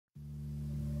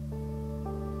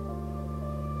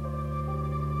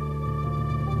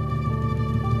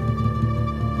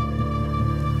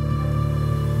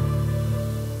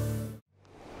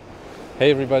Hey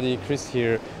everybody, Chris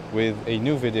here with a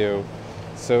new video.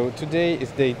 So today is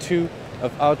day 2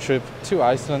 of our trip to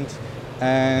Iceland,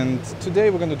 and today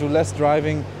we're going to do less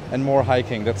driving and more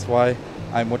hiking. That's why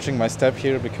I'm watching my step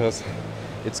here, because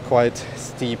it's quite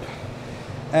steep.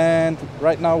 And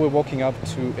right now we're walking up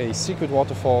to a secret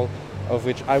waterfall, of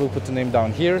which I will put the name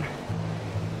down here.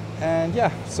 And yeah,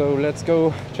 so let's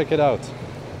go check it out.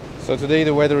 So today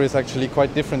the weather is actually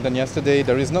quite different than yesterday.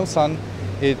 There is no sun,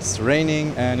 it's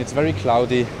raining and it's very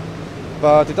cloudy.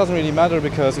 But it doesn't really matter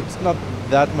because it's not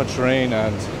that much rain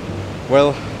and,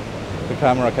 well, the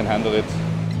camera can handle it.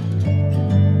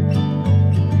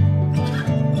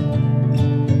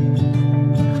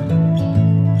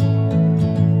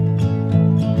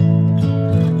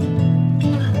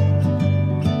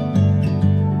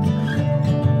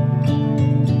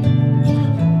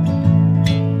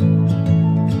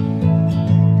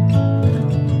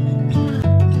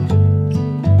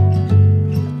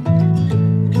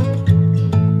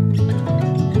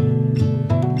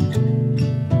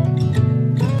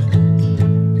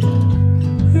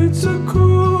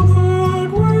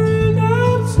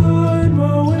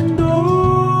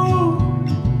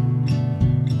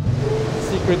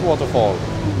 Waterfall.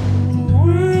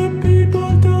 Where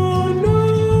people don't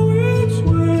know which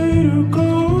way to go.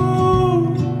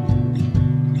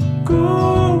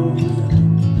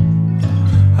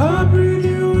 I breathe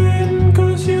you in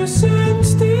 'cause you're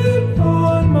sitting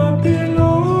on my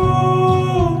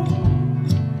pillow.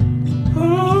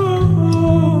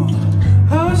 Oh,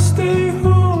 I stay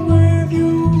home with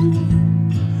you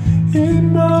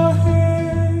in my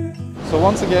head. So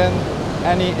once again,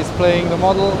 Annie is playing the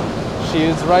model. She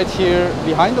is right here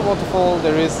behind the waterfall.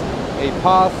 There is a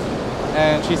path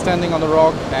and she's standing on the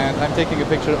rock, and I'm taking a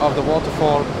picture of the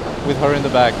waterfall with her in the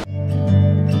back.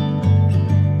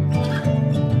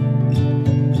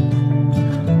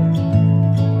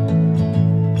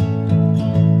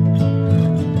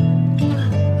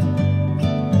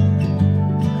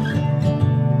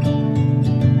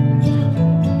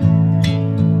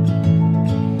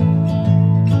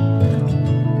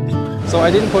 So I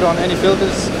didn't put on any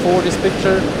filters for this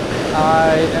picture.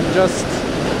 I am just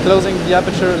closing the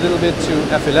aperture a little bit to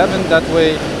f11. That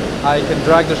way I can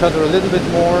drag the shutter a little bit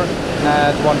more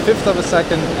at 1/5 of a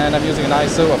second, and I'm using an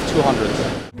ISO of 200.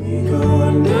 We go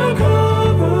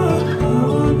undercover, I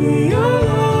will be your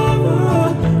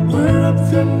lover. We're up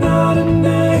through night and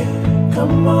day.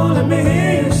 Come on, let me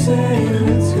hear you say,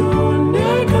 let's go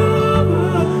undercover.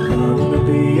 I wanna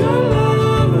be your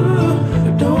lover.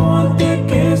 I don't want the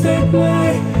games they play.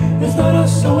 It's not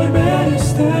us, so we better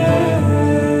stay.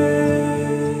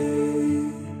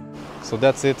 So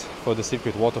that's it for the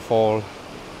secret waterfall.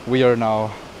 We are now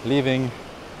leaving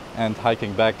and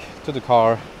hiking back to the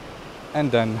car,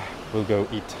 and then we'll go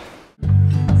eat.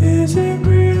 Is it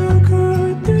real?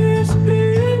 Could this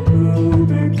be a new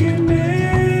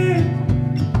beginning?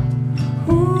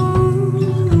 Ooh,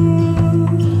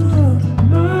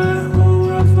 my whole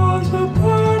world falls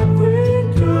apart with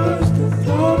just the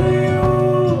thought of you.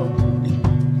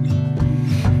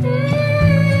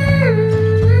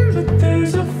 But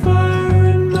there's a fire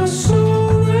in my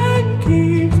soul that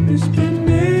keeps me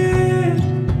spinning.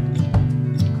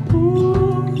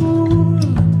 Ooh,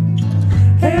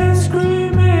 and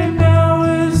screaming, now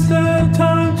is the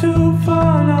time to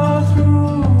follow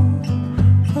through,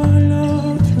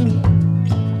 follow through.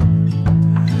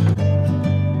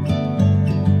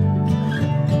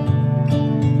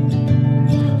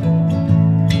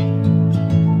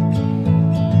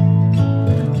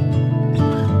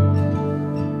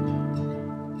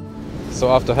 So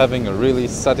after having a really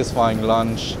satisfying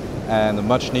lunch and a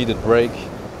much needed break,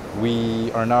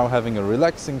 we are now having a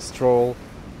relaxing stroll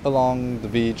along the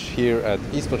beach here at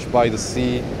Iceland by the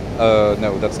sea.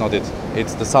 No, that's not it.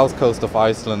 It's the south coast of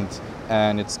Iceland,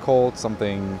 and it's called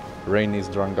something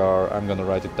Reynisdrangar. I'm gonna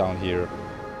write it down here.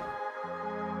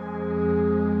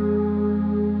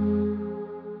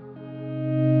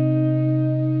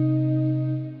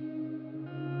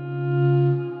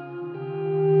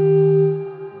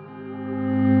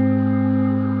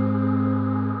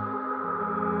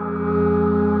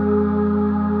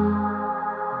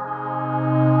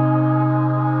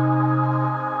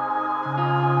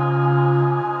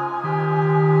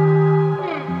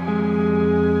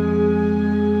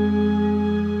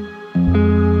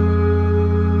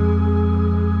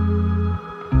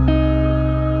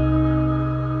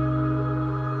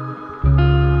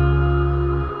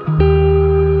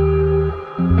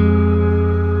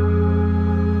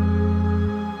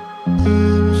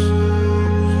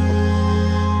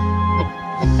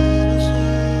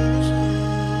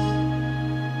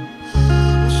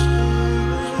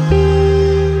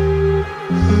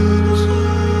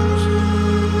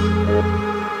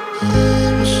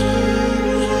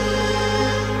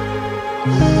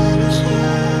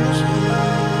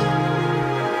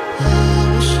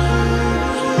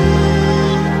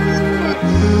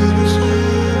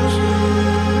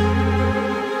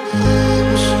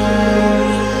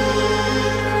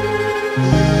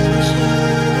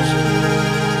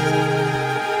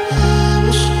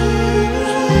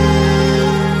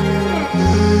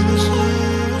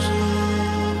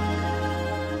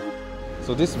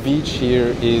 this beach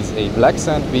here is a black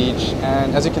sand beach,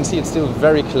 and as you can see it's still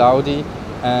very cloudy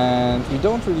and you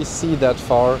don't really see that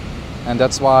far, and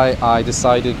that's why I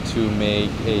decided to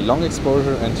make a long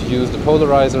exposure and to use the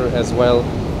polarizer as well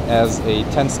as a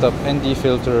 10-stop ND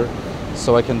filter,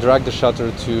 so I can drag the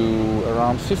shutter to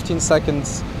around 15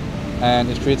 seconds and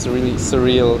it creates a really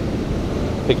surreal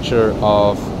picture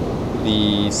of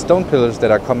the stone pillars that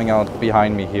are coming out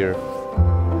behind me here.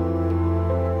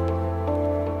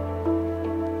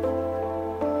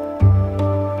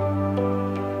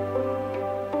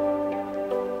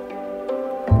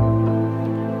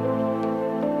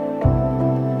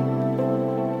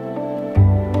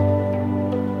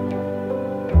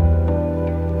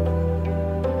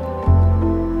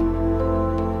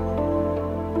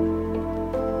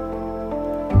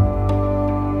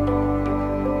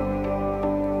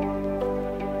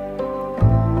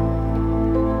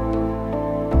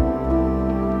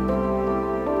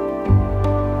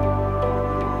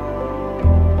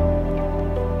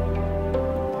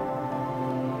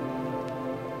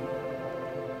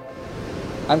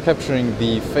 I'm capturing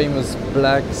the famous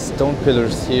black stone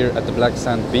pillars here at the Black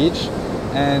Sand Beach,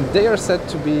 and they are said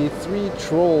to be 3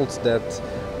 trolls that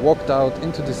walked out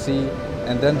into the sea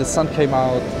and then the sun came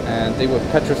out and they were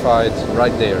petrified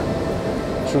right there.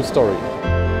 True story.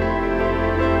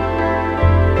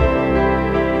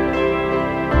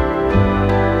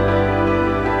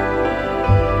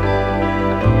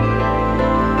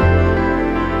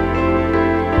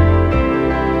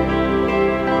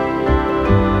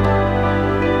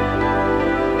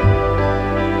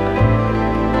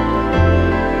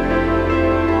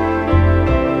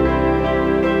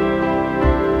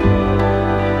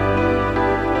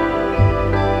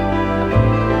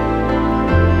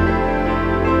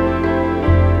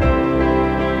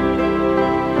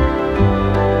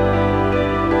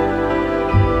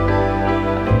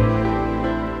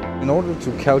 In order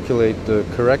to calculate the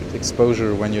correct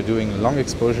exposure when you're doing long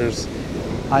exposures,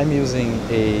 I'm using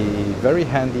a very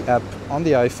handy app on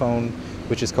the iPhone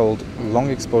which is called Long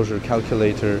Exposure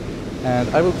Calculator, and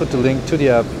I will put the link to the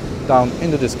app down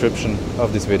in the description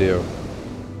of this video.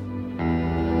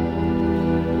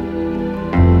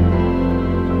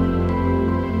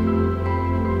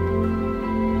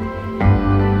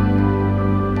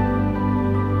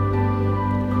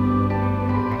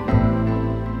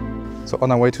 So on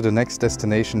our way to the next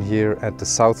destination here at the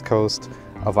south coast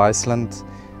of Iceland,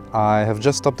 I have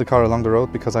just stopped the car along the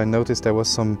road because I noticed there was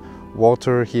some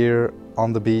water here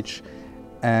on the beach,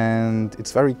 and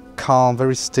it's very calm,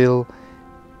 very still,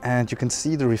 and you can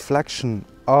see the reflection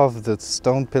of the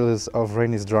stone pillars of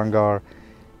Reynisdrangar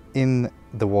in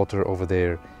the water over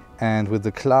there, and with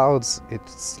the clouds it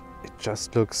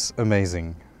just looks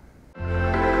amazing.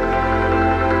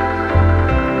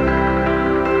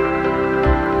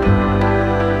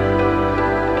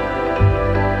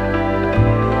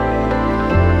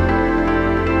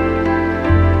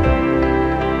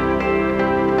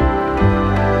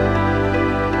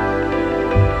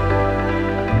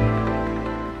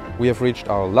 We have reached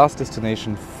our last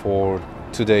destination for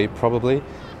today probably,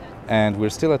 and we're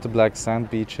still at the black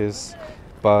sand beaches,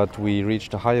 but we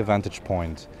reached a higher vantage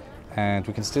point and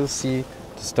we can still see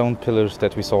the stone pillars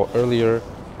that we saw earlier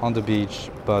on the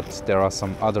beach, but there are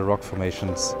some other rock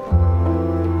formations.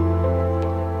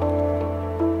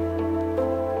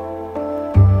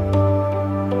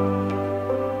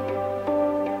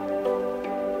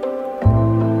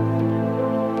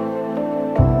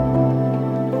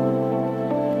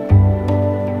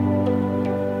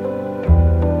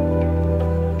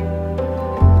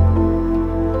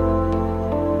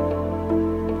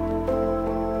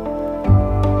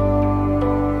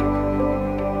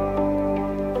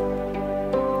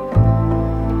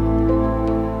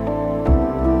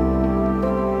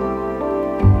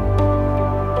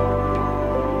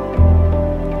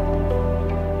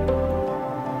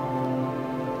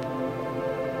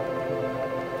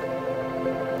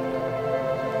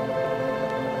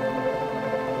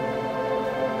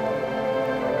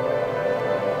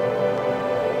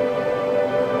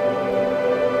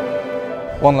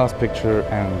 One last picture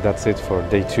and that's it for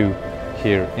day 2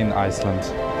 here in Iceland.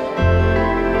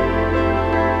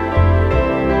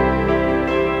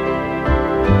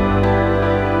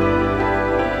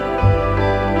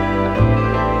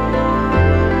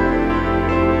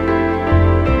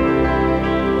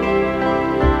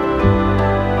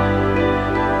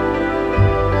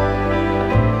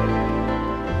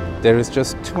 There is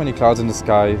just too many clouds in the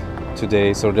sky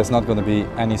today, so there's not going to be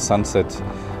any sunset.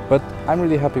 But I'm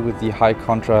really happy with the high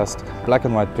contrast black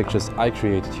and white pictures I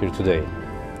created here today.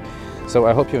 So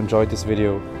I hope you enjoyed this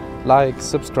video. Like,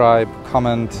 subscribe,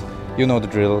 comment, you know the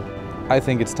drill. I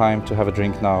think it's time to have a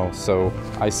drink now, so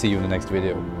I see you in the next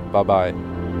video. Bye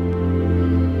bye.